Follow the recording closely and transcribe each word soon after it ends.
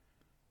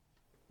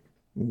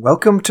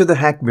Welcome to the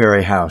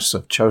Hackberry House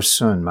of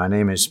Chosun. My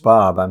name is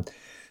Bob. I'm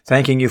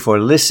thanking you for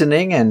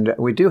listening, and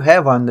we do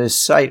have on this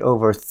site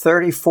over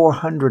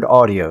 3,400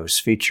 audios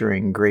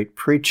featuring great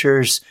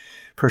preachers,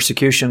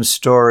 persecution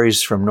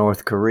stories from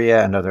North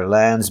Korea and other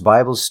lands,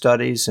 Bible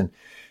studies, and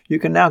you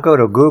can now go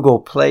to Google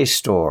Play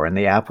Store and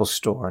the Apple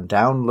Store and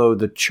download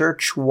the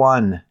Church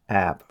One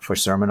app for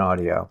sermon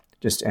audio.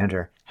 Just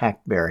enter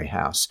Hackberry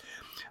House.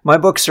 My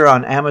books are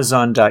on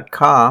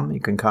Amazon.com. You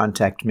can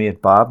contact me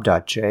at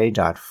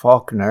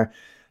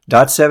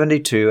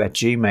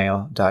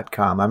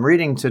bob.j.faulkner.72@gmail.com. I'm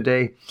reading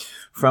today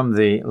from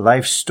the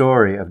life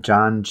story of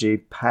John G.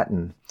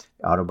 Patton,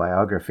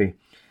 autobiography,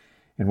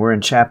 and we're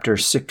in chapter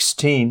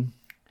 16.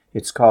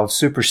 It's called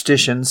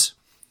Superstitions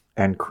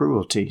and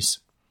Cruelties.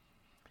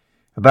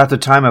 About the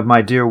time of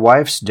my dear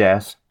wife's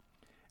death,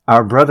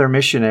 our brother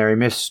missionary,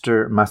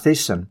 Mr.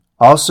 Mathieson,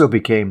 also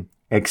became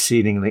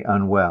exceedingly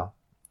unwell.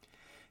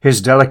 His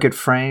delicate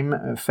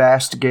frame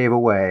fast gave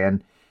way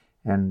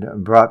and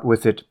brought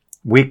with it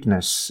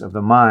weakness of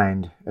the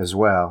mind as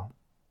well.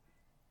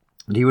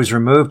 And he was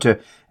removed to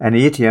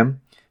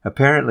Antietam,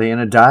 apparently in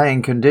a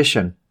dying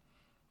condition.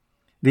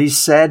 These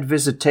sad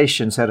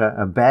visitations had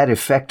a bad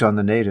effect on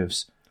the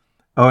natives,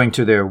 owing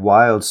to their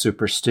wild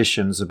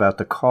superstitions about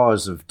the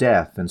cause of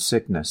death and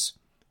sickness.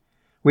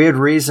 We had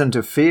reason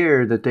to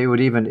fear that they would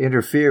even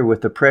interfere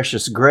with the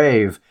precious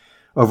grave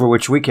over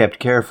which we kept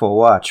careful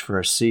watch for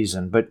a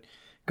season, but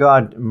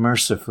God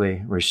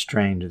mercifully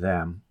restrained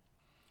them.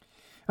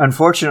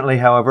 Unfortunately,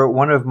 however,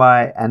 one of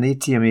my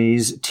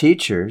Anityamese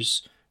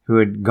teachers, who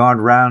had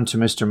gone round to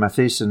Mr.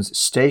 Mathieson's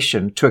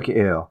station, took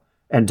ill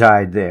and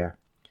died there,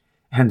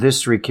 and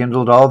this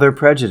rekindled all their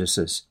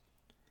prejudices.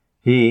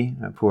 He,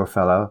 a poor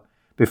fellow,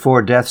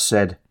 before death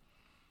said,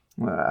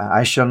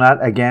 "I shall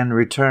not again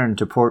return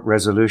to Port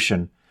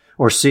Resolution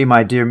or see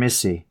my dear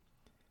Missy,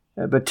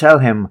 but tell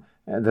him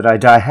that I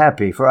die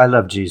happy, for I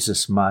love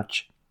Jesus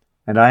much,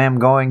 and I am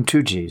going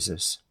to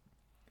Jesus."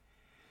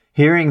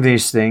 Hearing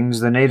these things,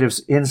 the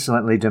natives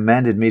insolently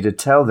demanded me to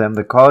tell them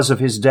the cause of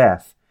his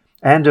death,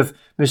 and of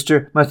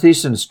Mr.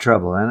 Mathieson's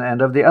trouble,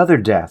 and of the other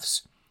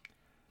deaths.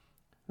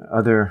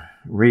 Other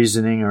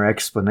reasoning or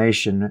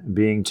explanation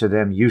being to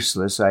them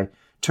useless, I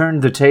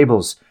turned the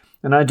tables,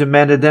 and I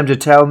demanded them to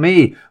tell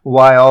me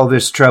why all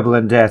this trouble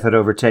and death had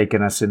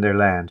overtaken us in their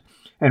land,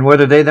 and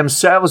whether they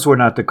themselves were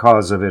not the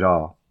cause of it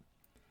all.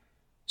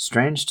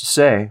 Strange to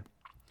say,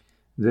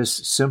 this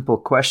simple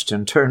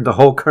question turned the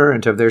whole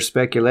current of their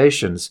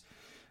speculations.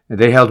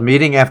 They held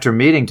meeting after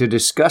meeting to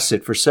discuss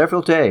it for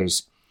several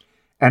days,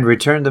 and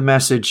returned the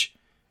message,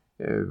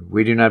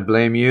 "We do not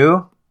blame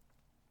you,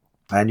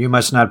 and you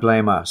must not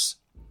blame us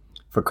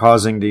for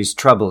causing these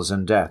troubles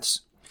and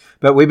deaths.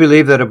 But we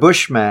believe that a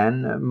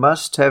bushman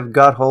must have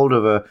got hold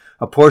of a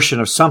portion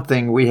of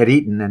something we had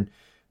eaten, and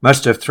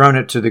must have thrown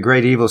it to the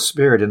great evil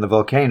spirit in the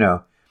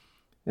volcano,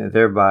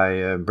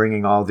 thereby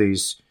bringing all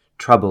these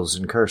troubles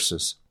and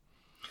curses."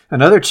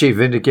 Another chief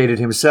vindicated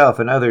himself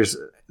and others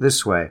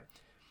this way.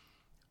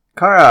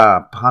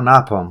 "Kara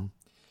Panapam,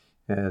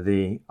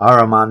 the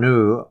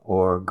Aramanu,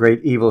 or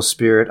great evil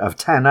spirit of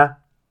Tana,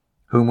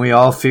 whom we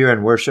all fear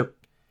and worship,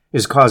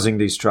 is causing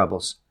these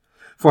troubles.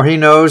 For he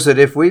knows that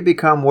if we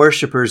become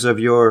worshippers of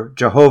your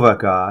Jehovah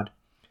God,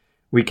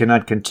 we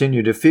cannot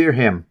continue to fear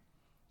him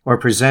or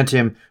present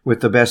him with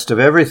the best of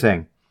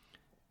everything,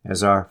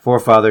 as our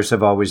forefathers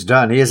have always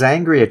done. He is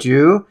angry at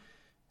you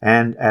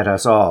and at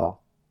us all."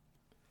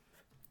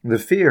 The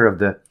fear of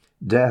the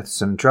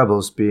deaths and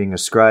troubles being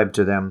ascribed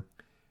to them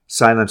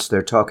silenced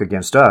their talk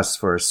against us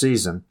for a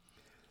season,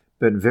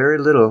 but very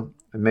little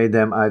made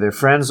them either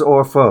friends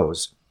or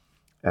foes,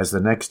 as the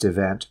next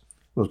event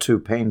will too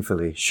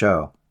painfully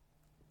show.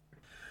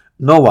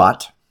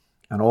 Nowat,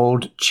 an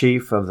old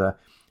chief of the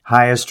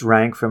highest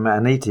rank from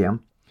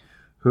Antietam,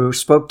 who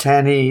spoke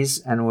Tanese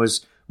and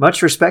was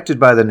much respected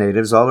by the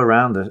natives all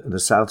around the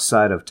south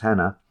side of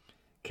Tana,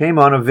 came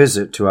on a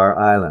visit to our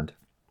island.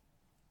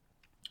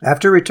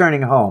 After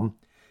returning home,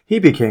 he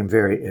became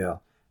very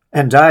ill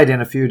and died in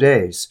a few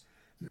days.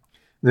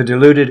 The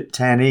deluded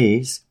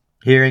Tanese,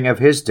 hearing of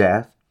his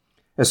death,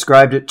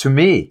 ascribed it to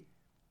me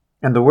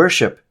and the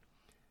worship,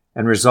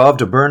 and resolved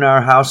to burn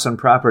our house and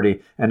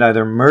property and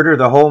either murder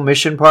the whole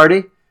mission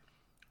party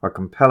or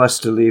compel us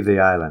to leave the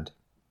island.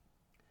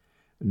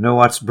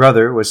 Nowat's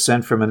brother was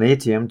sent from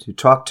Antietam to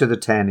talk to the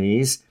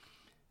Tanese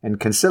and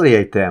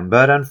conciliate them,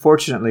 but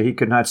unfortunately he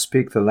could not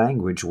speak the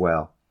language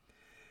well,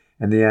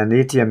 and the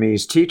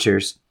Anityamese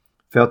teachers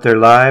felt their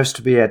lives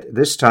to be at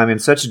this time in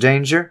such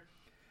danger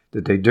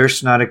that they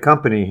durst not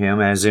accompany him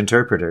as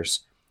interpreters,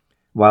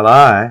 while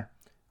I,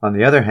 on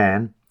the other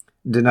hand,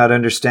 did not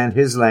understand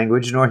his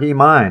language nor he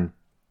mine.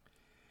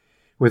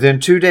 Within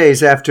 2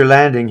 days after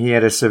landing, he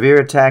had a severe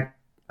attack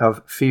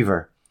of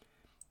fever,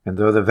 and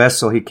though the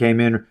vessel he came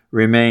in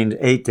remained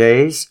 8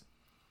 days,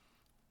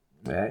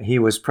 he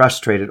was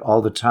prostrated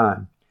all the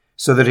time,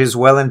 so that his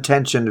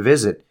well-intentioned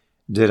visit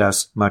did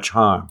us much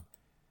harm.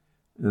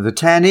 The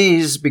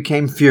Tanese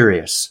became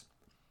furious.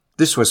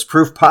 This was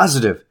proof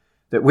positive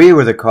that we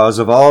were the cause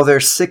of all their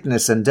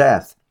sickness and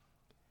death.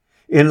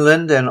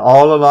 Inland and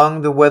all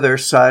along the weather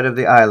side of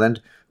the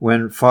island,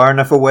 when far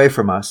enough away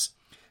from us,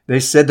 they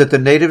said that the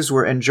natives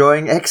were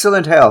enjoying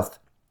excellent health.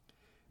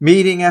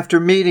 Meeting after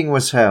meeting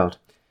was held.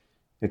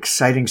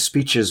 Exciting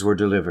speeches were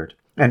delivered,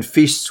 and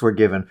feasts were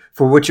given,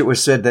 for which it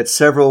was said that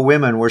several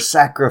women were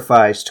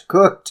sacrificed,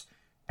 cooked,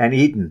 and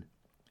eaten,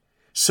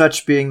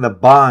 such being the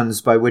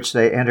bonds by which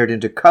they entered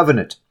into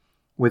covenant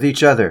with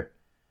each other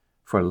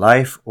for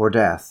life or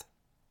death.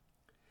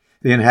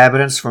 The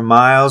inhabitants for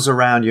miles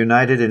around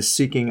united in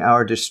seeking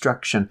our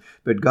destruction,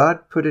 but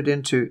God put it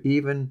into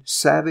even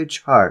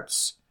savage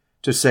hearts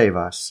to save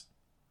us.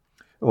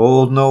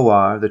 Old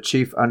Noah, the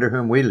chief under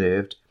whom we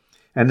lived,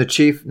 and the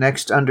chief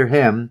next under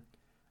him,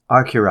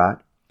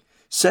 Archirat,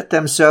 set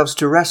themselves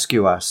to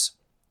rescue us.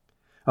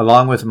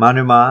 Along with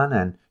Manuman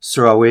and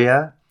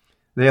Surawiah,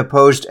 they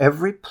opposed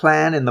every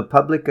plan in the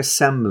public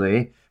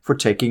assembly for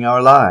taking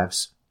our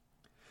lives.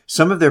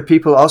 Some of their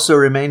people also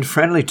remained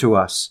friendly to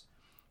us,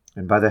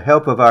 and by the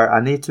help of our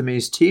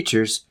Anitomies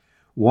teachers,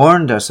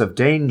 warned us of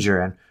danger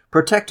and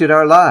protected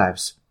our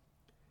lives.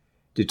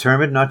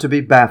 Determined not to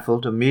be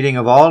baffled, a meeting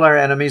of all our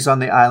enemies on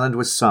the island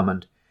was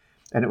summoned,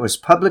 and it was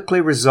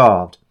publicly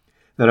resolved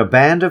that a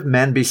band of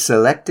men be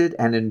selected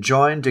and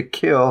enjoined to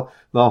kill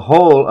the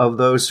whole of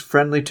those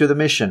friendly to the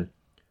mission,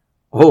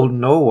 old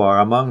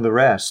Noah among the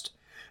rest,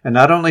 and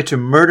not only to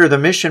murder the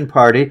mission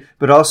party,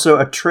 but also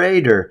a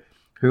trader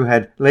who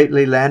had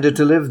lately landed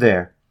to live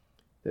there,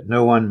 that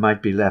no one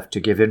might be left to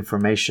give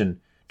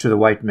information to the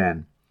white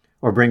men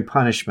or bring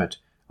punishment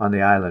on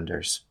the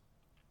islanders.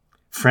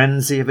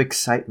 Frenzy of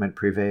excitement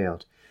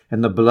prevailed,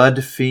 and the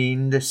blood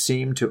fiend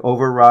seemed to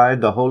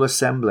override the whole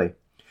assembly,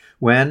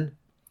 when,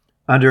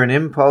 under an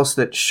impulse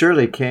that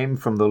surely came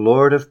from the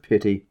Lord of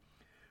pity,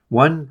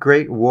 one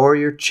great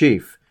warrior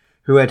chief,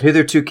 who had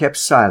hitherto kept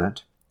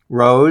silent,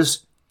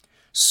 rose,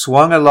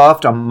 swung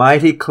aloft a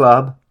mighty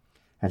club,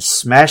 and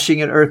smashing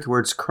it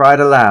earthwards cried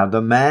aloud,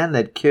 "The man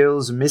that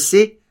kills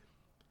Missy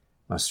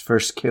must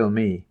first kill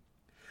me.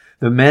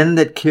 The men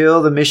that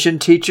kill the mission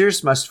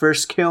teachers must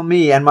first kill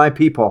me and my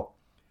people,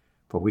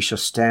 for we shall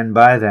stand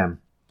by them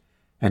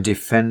and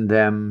defend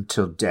them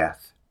till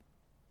death."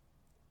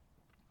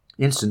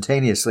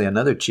 Instantaneously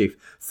another chief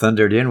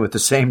thundered in with the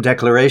same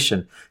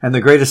declaration, and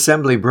the great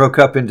assembly broke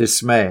up in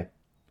dismay.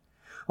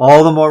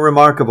 All the more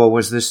remarkable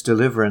was this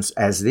deliverance,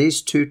 as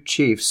these two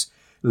chiefs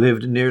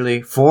lived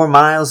nearly 4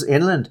 miles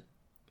inland,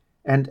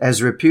 and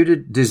as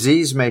reputed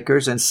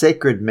disease-makers and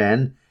sacred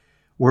men,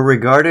 were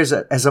regarded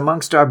as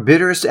amongst our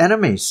bitterest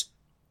enemies.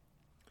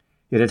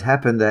 It had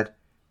happened that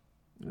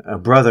a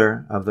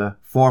brother of the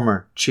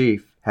former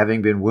chief,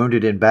 having been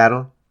wounded in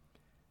battle,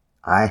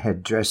 I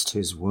had dressed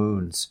his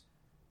wounds,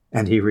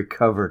 and he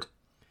recovered,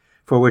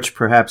 for which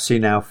perhaps he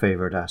now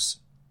favored us.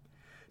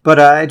 But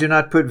I do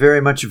not put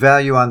very much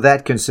value on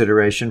that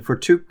consideration, for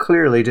too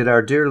clearly did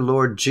our dear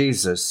Lord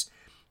Jesus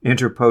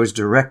interpose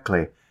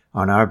directly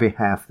on our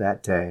behalf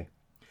that day.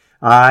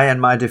 I and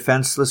my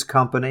defenseless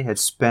company had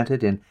spent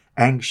it in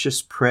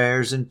anxious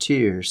prayers and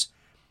tears,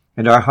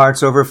 and our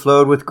hearts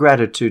overflowed with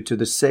gratitude to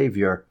the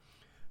Savior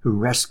who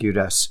rescued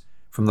us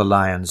from the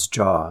lion's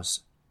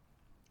jaws.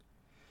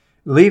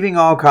 Leaving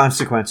all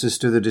consequences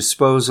to the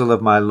disposal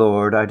of my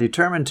Lord, I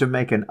determined to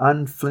make an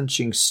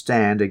unflinching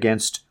stand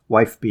against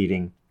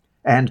wife-beating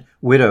and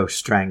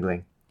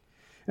widow-strangling,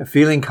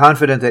 feeling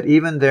confident that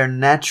even their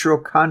natural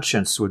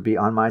conscience would be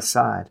on my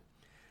side.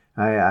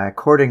 I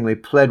accordingly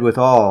pled with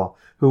all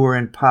who were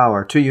in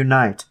power to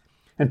unite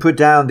and put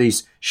down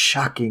these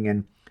shocking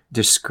and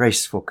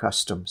disgraceful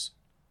customs.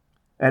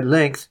 At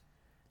length,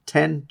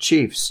 10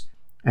 chiefs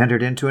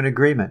entered into an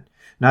agreement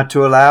not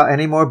to allow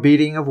any more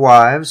beating of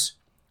wives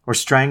or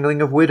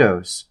strangling of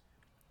widows,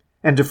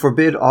 and to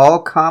forbid all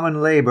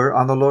common labor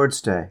on the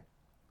Lord's Day.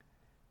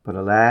 But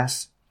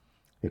alas,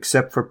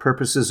 except for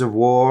purposes of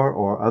war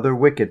or other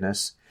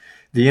wickedness,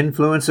 the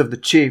influence of the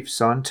chiefs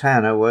on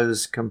Tanna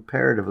was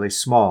comparatively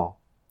small.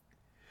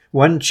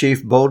 One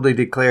chief boldly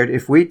declared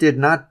if we did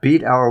not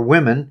beat our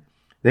women,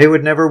 they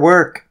would never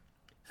work.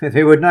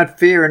 They would not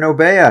fear and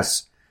obey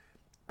us.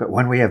 But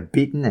when we have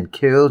beaten and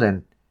killed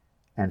and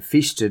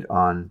feasted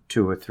on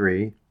 2 or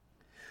 3,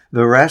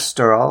 the rest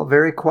are all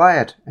very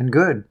quiet and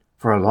good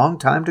for a long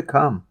time to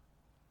come.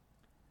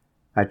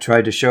 I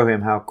tried to show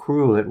him how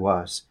cruel it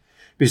was,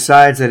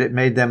 besides that it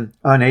made them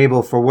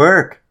unable for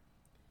work,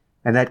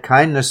 and that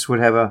kindness would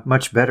have a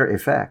much better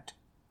effect.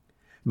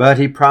 But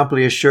he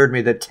promptly assured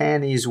me that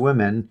Tannese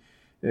women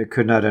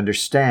could not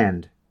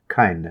understand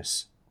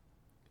kindness.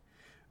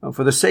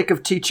 For the sake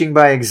of teaching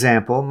by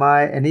example,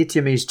 my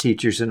Anitomies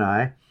teachers and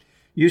I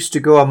used to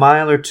go a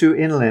mile or 2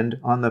 inland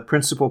on the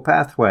principal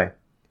pathway,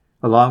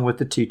 along with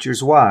the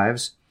teachers'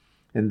 wives,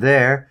 and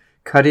there,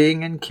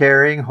 cutting and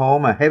carrying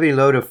home a heavy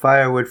load of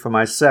firewood for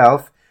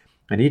myself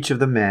and each of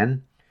the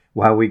men,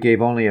 while we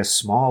gave only a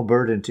small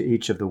burden to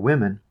each of the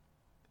women.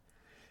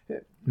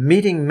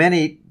 Meeting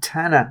many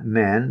Tanna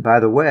men by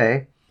the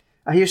way,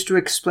 I used to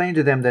explain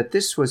to them that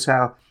this was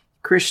how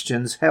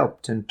Christians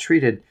helped and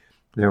treated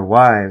their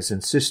wives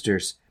and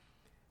sisters,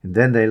 and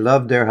then they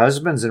loved their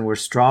husbands and were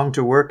strong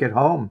to work at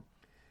home,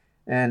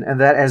 and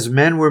that as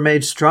men were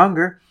made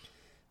stronger,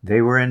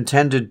 they were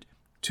intended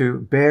to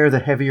bear the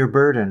heavier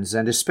burdens,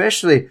 and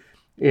especially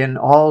in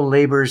all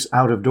labors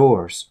out of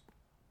doors.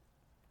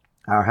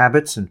 Our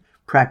habits and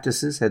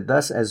practices had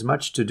thus as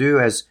much to do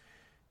as,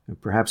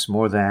 perhaps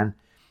more than,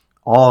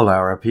 all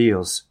our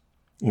appeals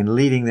in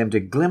leading them to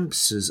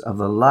glimpses of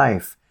the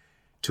life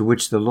to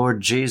which the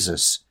Lord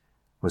Jesus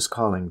was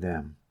calling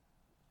them.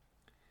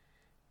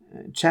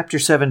 Chapter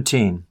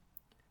 17,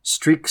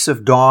 Streaks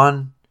of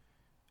Dawn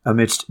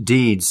amidst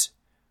Deeds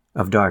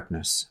of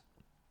Darkness.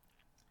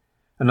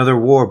 Another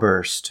war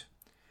burst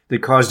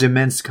that caused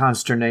immense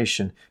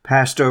consternation,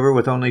 passed over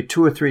with only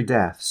 2 or 3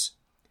 deaths,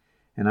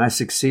 and I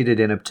succeeded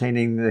in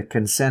obtaining the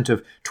consent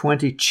of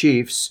 20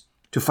 chiefs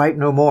to fight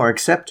no more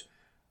except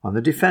on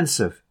the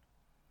defensive,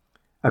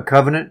 a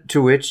covenant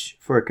to which,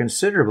 for a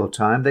considerable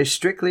time, they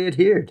strictly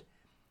adhered,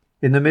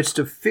 in the midst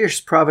of fierce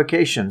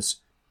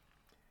provocations.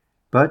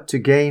 But to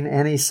gain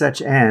any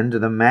such end,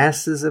 the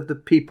masses of the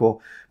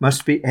people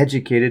must be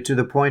educated to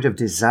the point of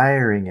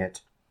desiring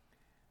it.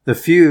 The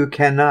few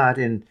cannot,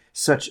 in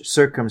such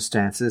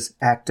circumstances,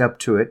 act up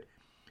to it,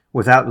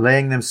 without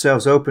laying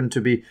themselves open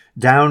to be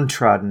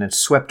downtrodden and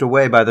swept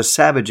away by the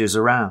savages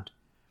around.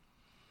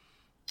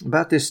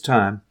 About this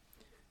time,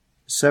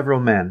 several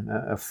men,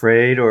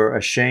 afraid or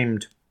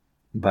ashamed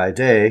by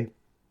day,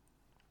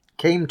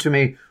 came to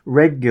me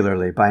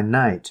regularly by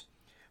night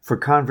for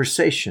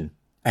conversation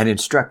and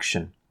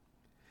instruction.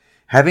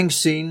 Having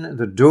seen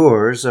the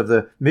doors of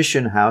the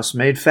mission house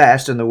made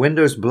fast and the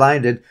windows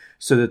blinded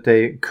so that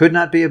they could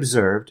not be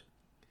observed,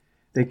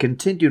 they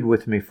continued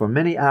with me for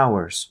many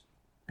hours,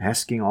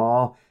 asking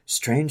all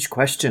strange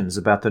questions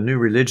about the new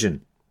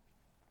religion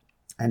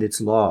and its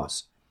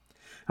laws.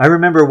 I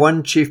remember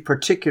one chief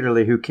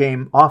particularly who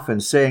came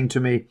often saying to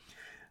me,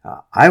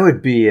 I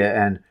would be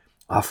an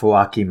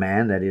Afuaki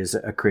man, that is,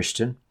 a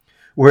Christian,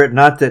 were it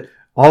not that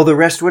all the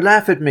rest would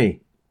laugh at me.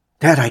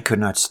 That I could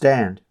not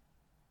stand.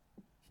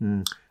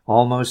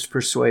 Almost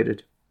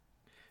persuaded.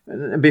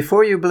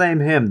 Before you blame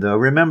him, though,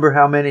 remember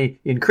how many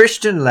in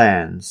Christian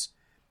lands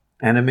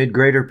and amid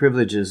greater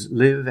privileges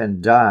live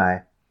and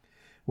die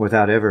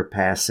without ever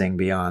passing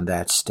beyond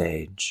that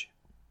stage.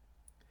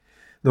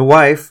 The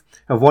wife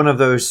of one of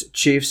those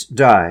chiefs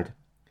died,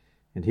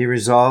 and he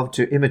resolved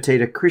to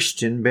imitate a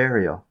Christian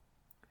burial.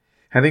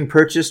 Having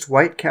purchased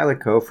white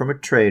calico from a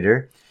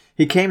trader,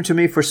 he came to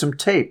me for some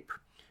tape,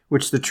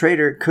 which the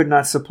trader could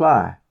not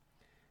supply,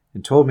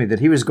 and told me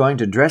that he was going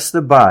to dress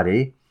the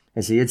body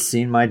as he had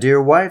seen my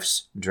dear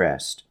wife's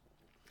dressed,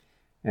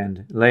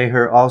 and lay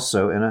her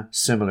also in a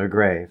similar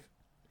grave.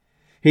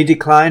 He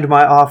declined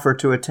my offer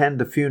to attend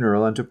the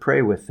funeral and to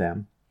pray with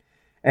them,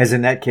 as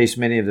in that case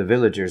many of the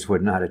villagers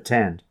would not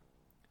attend.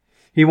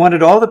 He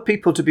wanted all the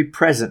people to be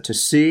present to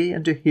see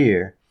and to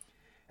hear,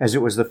 as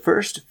it was the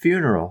first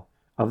funeral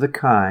of the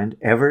kind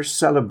ever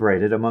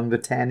celebrated among the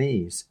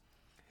Tannese,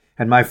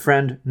 and my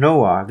friend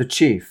Noah, the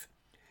chief,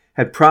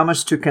 had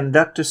promised to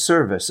conduct a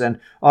service and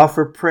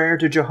offer prayer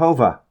to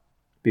Jehovah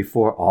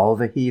before all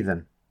the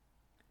heathen.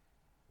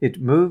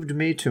 It moved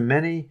me to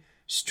many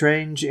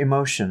strange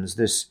emotions,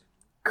 this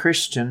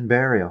Christian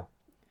burial,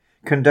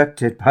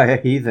 conducted by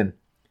a heathen,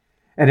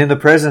 and in the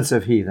presence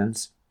of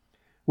heathens,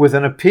 with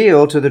an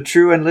appeal to the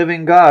true and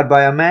living God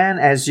by a man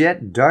as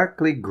yet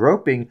darkly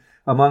groping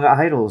among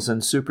idols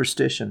and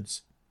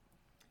superstitions.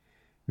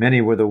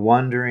 Many were the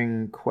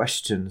wandering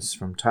questions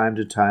from time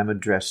to time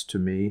addressed to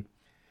me.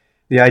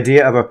 The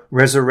idea of a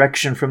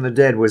resurrection from the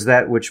dead was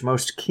that which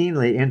most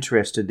keenly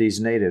interested these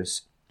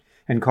natives,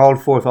 and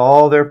called forth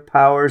all their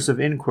powers of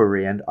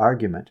inquiry and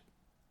argument.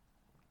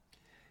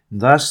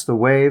 Thus the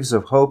waves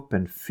of hope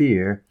and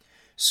fear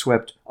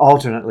swept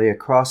alternately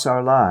across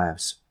our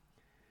lives,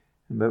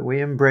 but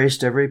we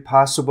embraced every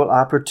possible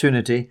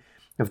opportunity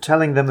of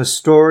telling them the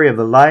story of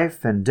the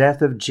life and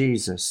death of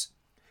Jesus,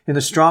 in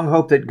the strong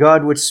hope that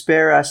God would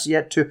spare us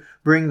yet to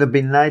bring the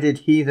benighted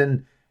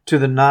heathen to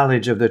the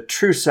knowledge of the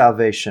true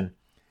salvation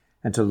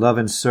and to love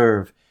and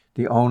serve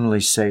the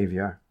only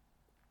Savior.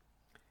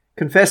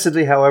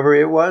 Confessedly, however,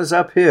 it was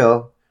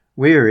uphill,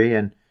 weary,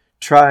 and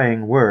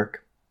trying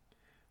work.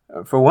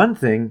 For one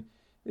thing,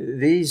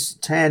 these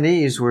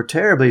Tannese were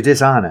terribly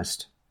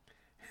dishonest.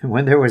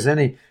 When there was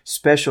any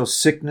special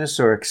sickness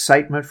or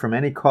excitement from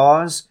any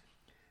cause,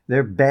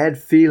 their bad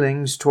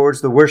feelings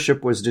towards the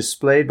worship was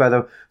displayed by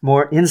the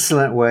more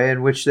insolent way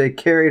in which they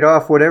carried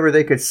off whatever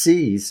they could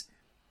seize.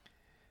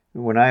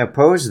 When I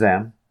opposed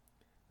them,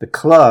 the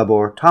club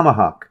or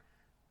tomahawk,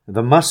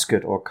 the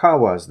musket or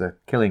kawas, the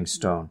killing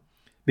stone,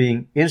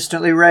 being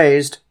instantly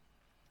raised,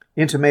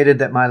 intimated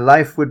that my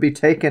life would be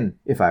taken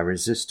if I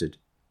resisted.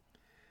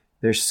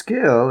 Their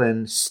skill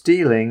in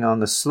stealing on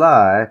the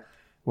sly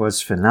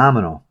was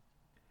phenomenal.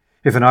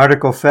 If an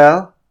article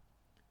fell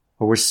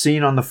or was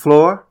seen on the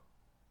floor,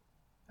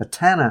 a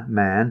Tanna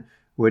man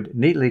would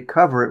neatly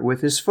cover it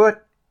with his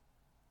foot,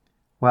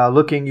 while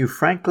looking you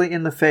frankly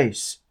in the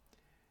face,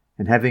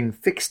 and having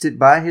fixed it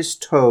by his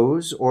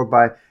toes or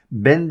by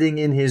bending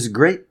in his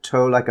great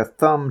toe like a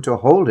thumb to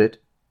hold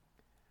it,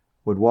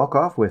 would walk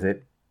off with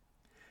it.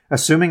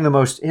 assuming the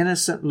most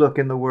innocent look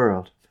in the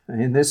world.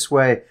 In this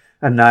way,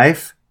 a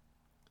knife,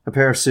 a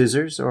pair of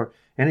scissors, or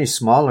any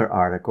smaller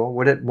article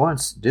would at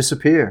once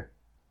disappear.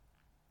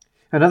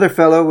 Another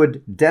fellow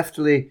would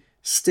deftly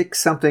stick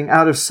something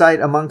out of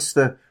sight amongst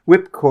the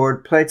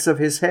whipcord plaits of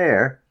his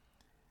hair.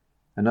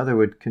 Another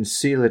would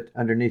conceal it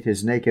underneath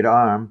his naked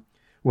arm,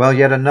 while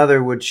yet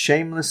another would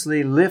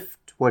shamelessly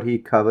lift what he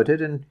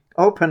coveted and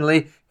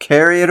openly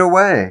carry it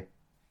away.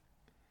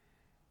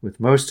 With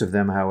most of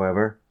them,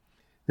 however,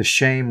 the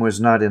shame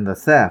was not in the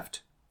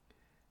theft,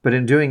 but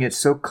in doing it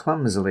so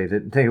clumsily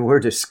that they were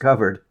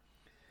discovered.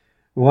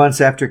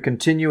 Once, after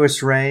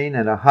continuous rain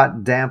and a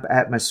hot, damp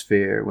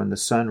atmosphere, when the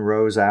sun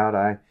rose out,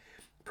 I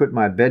put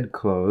my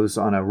bedclothes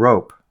on a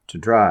rope to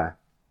dry.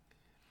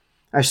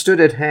 I stood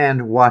at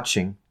hand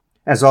watching,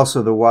 as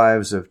also the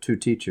wives of 2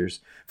 teachers,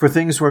 for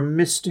things were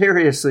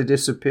mysteriously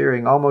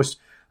disappearing almost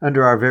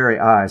under our very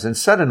eyes. And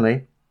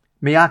suddenly,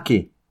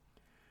 Miyaki,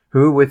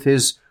 who with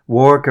his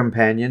war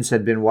companions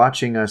had been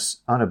watching us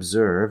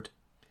unobserved,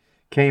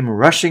 came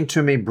rushing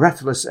to me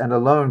breathless and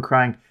alone,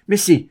 crying,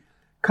 "Missy,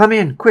 come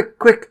in, quick,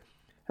 quick!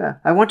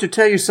 I want to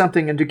tell you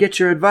something and to get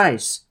your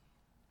advice."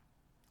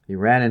 He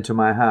ran into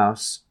my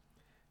house,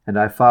 and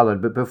I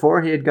followed, but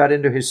before he had got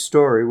into his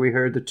story, we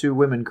heard the 2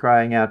 women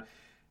crying out,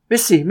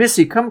 "Missy,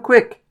 Missy, come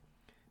quick!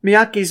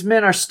 Miyaki's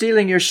men are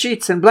stealing your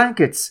sheets and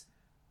blankets."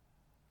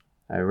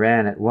 I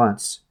ran at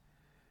once,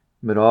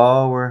 but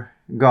all were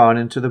gone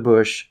into the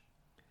bush,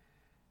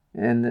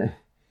 and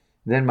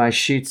then my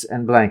sheets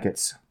and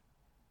blankets.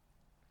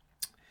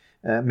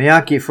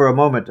 Miyaki for a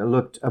moment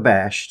looked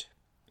abashed,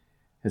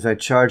 as I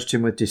charged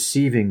him with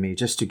deceiving me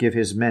just to give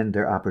his men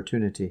their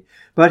opportunity.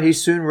 But he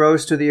soon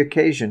rose to the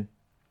occasion.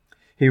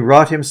 He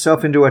wrought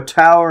himself into a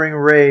towering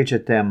rage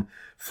at them,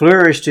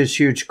 flourished his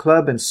huge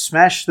club, and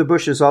smashed the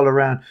bushes all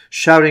around,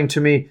 shouting to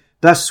me,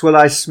 "Thus will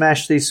I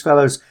smash these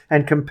fellows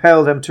and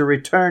compel them to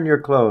return your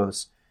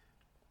clothes."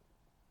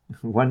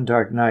 One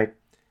dark night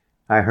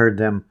I heard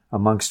them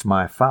amongst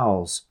my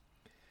fowls.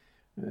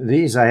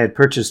 These I had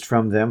purchased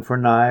from them for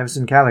knives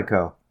and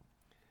calico.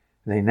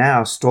 They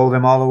now stole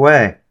them all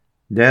away,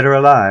 dead or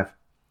alive.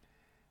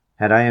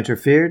 Had I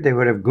interfered, they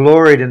would have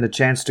gloried in the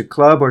chance to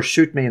club or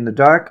shoot me in the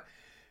dark,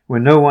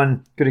 when no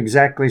one could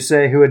exactly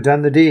say who had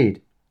done the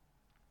deed.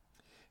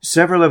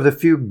 Several of the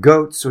few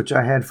goats which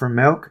I had for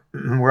milk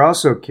were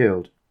also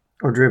killed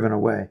or driven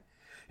away.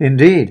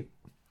 Indeed,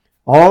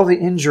 all the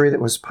injury that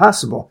was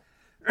possible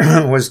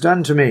was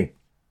done to me,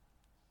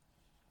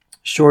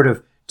 short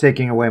of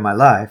taking away my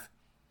life,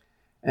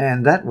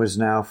 and that was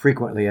now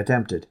frequently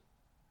attempted.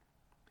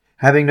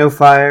 Having no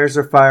fires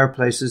or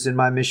fireplaces in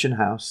my mission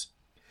house,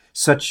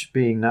 such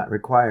being not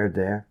required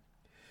there,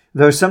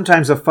 though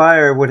sometimes a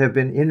fire would have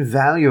been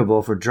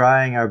invaluable for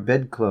drying our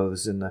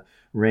bedclothes in the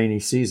rainy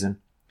season,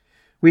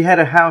 we had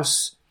a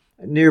house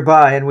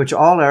nearby in which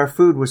all our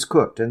food was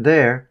cooked, and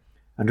there,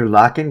 under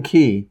lock and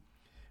key,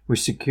 we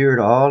secured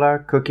all our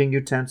cooking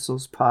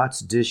utensils,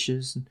 pots,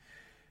 dishes.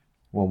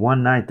 Well,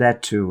 one night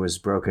that too was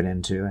broken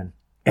into, and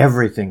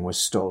everything was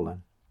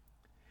stolen.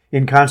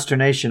 In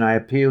consternation, I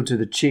appealed to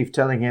the chief,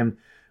 telling him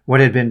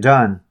what had been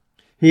done.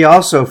 He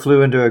also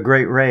flew into a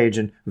great rage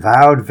and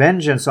vowed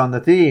vengeance on the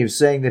thieves,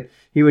 saying that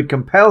he would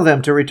compel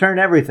them to return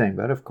everything.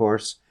 But, of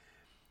course,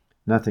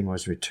 nothing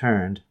was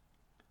returned.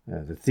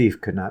 The thief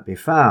could not be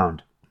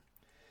found.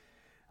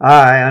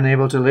 I,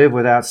 unable to live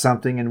without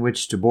something in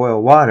which to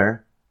boil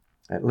water,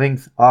 at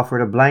length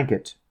offered a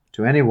blanket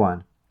to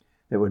anyone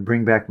that would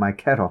bring back my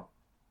kettle.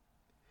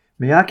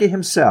 Miyaki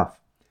himself,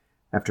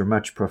 after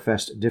much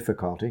professed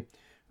difficulty,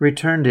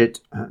 returned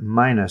it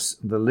minus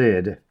the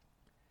lid.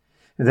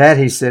 That,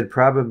 he said,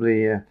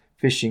 probably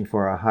fishing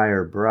for a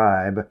higher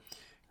bribe,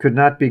 could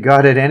not be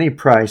got at any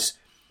price,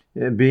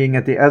 being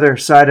at the other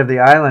side of the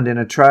island in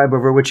a tribe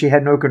over which he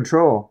had no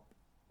control.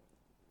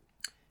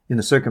 In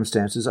the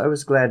circumstances, I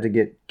was glad to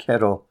get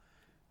kettle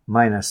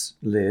minus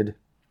lid,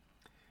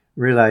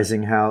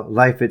 realizing how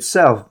life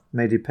itself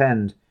may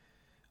depend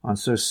on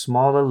so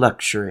small a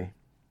luxury.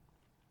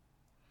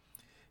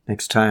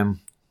 Next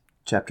time,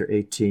 Chapter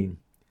 18,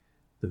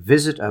 The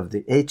Visit of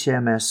the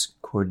HMS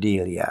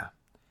Cordelia.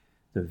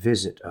 The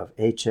Visit of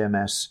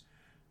HMS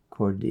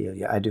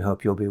Cordelia. I do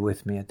hope you'll be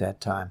with me at that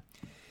time.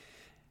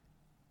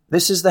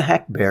 This is the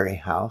Hackberry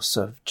House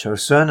of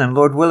Chosun, and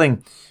Lord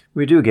willing,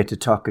 we do get to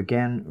talk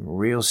again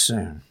real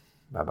soon.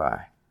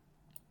 Bye-bye.